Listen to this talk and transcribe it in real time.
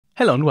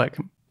Hello and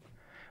welcome.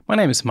 My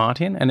name is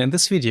Martin, and in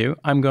this video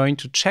I'm going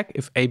to check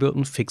if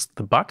Ableton fixed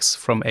the bugs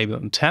from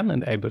Ableton 10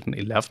 and Ableton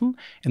 11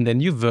 in their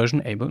new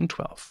version Ableton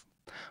 12.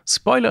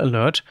 Spoiler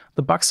alert,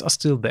 the bugs are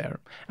still there,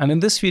 and in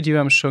this video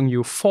I'm showing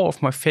you 4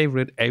 of my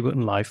favorite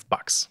Ableton Live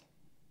bugs.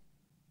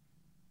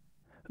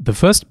 The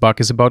first bug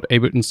is about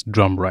Ableton's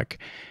drum rack.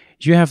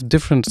 You have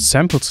different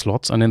sample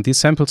slots, and in these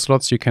sample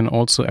slots you can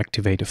also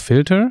activate a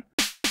filter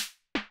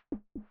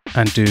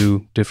and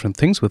do different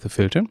things with the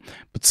filter.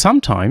 But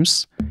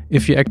sometimes,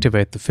 if you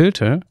activate the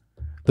filter,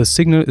 the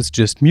signal is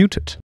just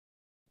muted.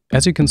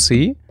 As you can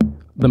see,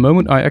 the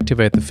moment I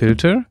activate the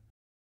filter,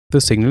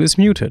 the signal is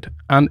muted.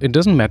 And it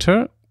doesn't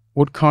matter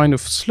what kind of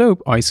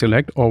slope I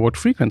select or what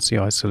frequency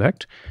I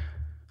select,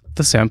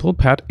 the sample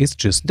pad is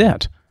just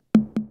dead.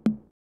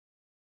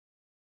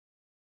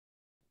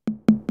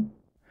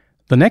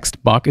 The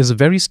next bug is a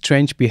very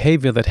strange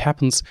behavior that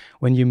happens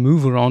when you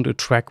move around a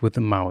track with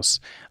the mouse.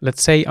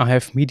 Let's say I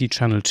have MIDI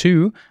channel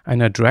 2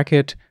 and I drag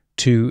it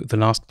to the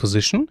last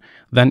position,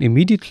 then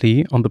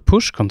immediately on the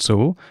push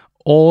console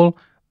all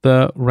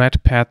the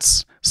red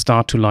pads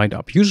start to light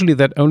up. Usually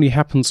that only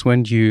happens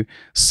when you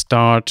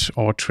start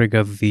or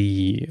trigger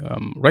the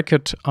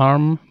record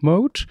arm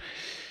mode.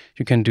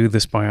 You can do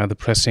this by either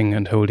pressing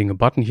and holding a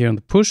button here on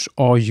the push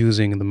or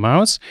using the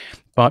mouse,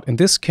 but in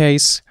this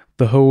case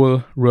the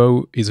whole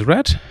row is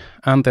red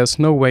and there's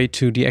no way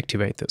to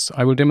deactivate this.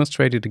 I will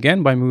demonstrate it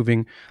again by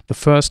moving the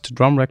first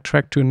drum rack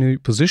track to a new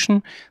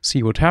position,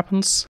 see what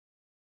happens.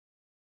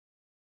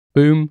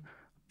 Boom,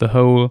 the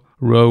whole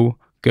row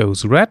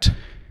goes red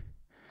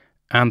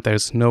and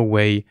there's no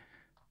way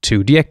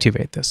to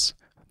deactivate this.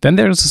 Then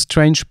there is a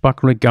strange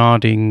bug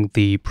regarding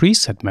the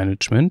preset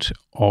management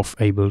of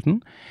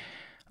Ableton.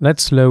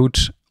 Let's load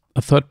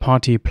a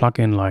third-party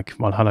plugin like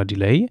Valhalla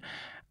Delay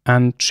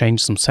and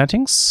change some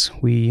settings.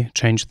 We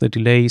change the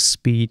delay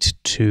speed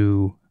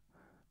to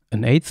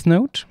an 1/8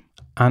 note.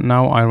 And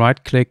now I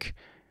right-click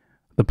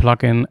the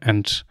plugin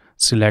and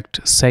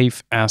select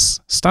Save as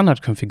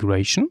Standard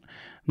Configuration.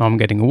 Now I'm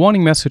getting a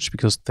warning message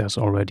because there's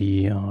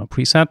already a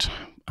preset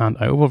and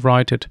I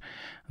overwrite it.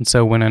 And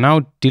so when I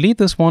now delete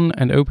this one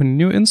and open a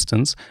new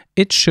instance,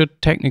 it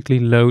should technically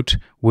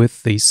load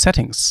with these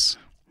settings.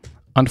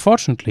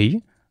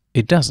 Unfortunately,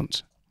 it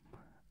doesn't.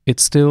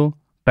 It's still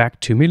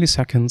back to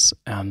milliseconds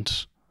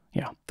and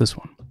yeah, this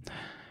one.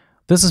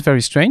 This is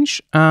very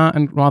strange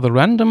and rather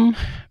random.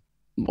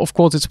 Of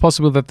course, it's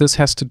possible that this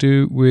has to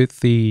do with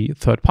the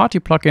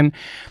third-party plugin,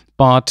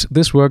 but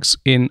this works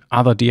in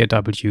other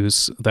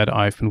DAWs that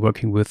I've been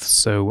working with,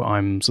 so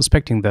I'm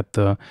suspecting that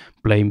the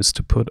blame is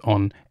to put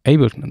on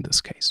Ableton in this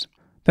case.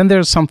 Then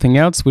there's something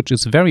else which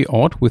is very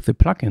odd with the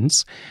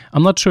plugins.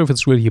 I'm not sure if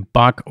it's really a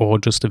bug or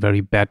just a very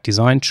bad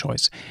design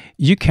choice.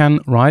 You can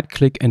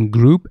right-click and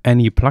group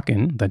any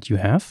plugin that you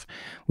have,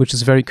 which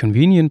is very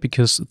convenient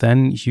because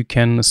then you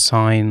can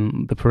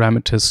assign the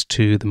parameters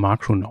to the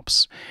macro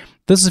knobs.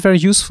 This is very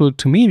useful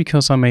to me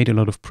because I made a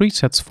lot of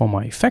presets for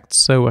my effects,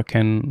 so I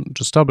can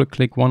just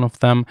double-click one of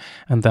them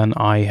and then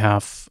I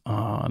have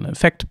an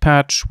effect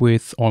patch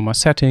with all my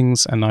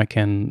settings and I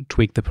can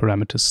tweak the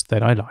parameters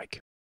that I like.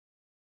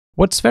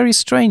 What's very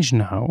strange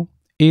now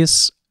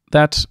is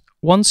that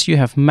once you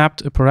have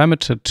mapped a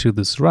parameter to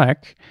this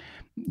rack,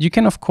 you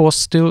can of course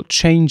still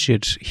change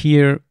it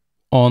here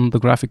on the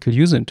graphical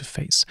user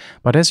interface.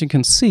 But as you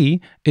can see,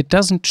 it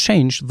doesn't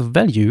change the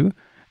value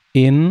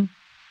in,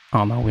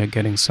 now we're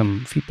getting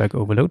some feedback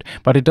overload,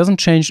 but it doesn't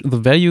change the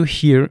value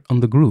here on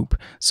the group.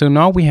 So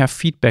now we have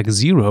feedback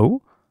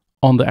 0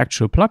 on the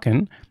actual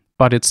plugin,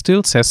 but it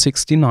still says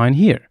 69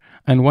 here.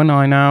 And when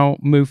I now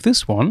move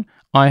this one,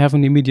 I have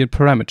an immediate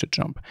parameter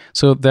jump.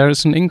 So there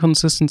is an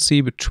inconsistency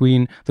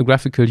between the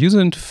graphical user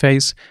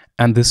interface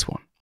and this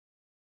one.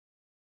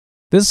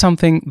 This is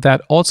something that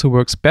also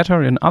works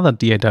better in other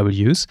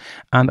DAWs,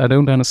 and I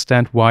don't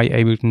understand why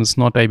Ableton is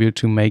not able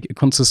to make a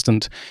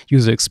consistent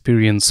user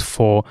experience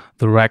for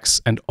the racks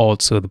and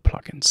also the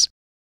plugins.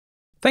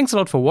 Thanks a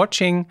lot for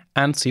watching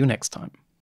and see you next time.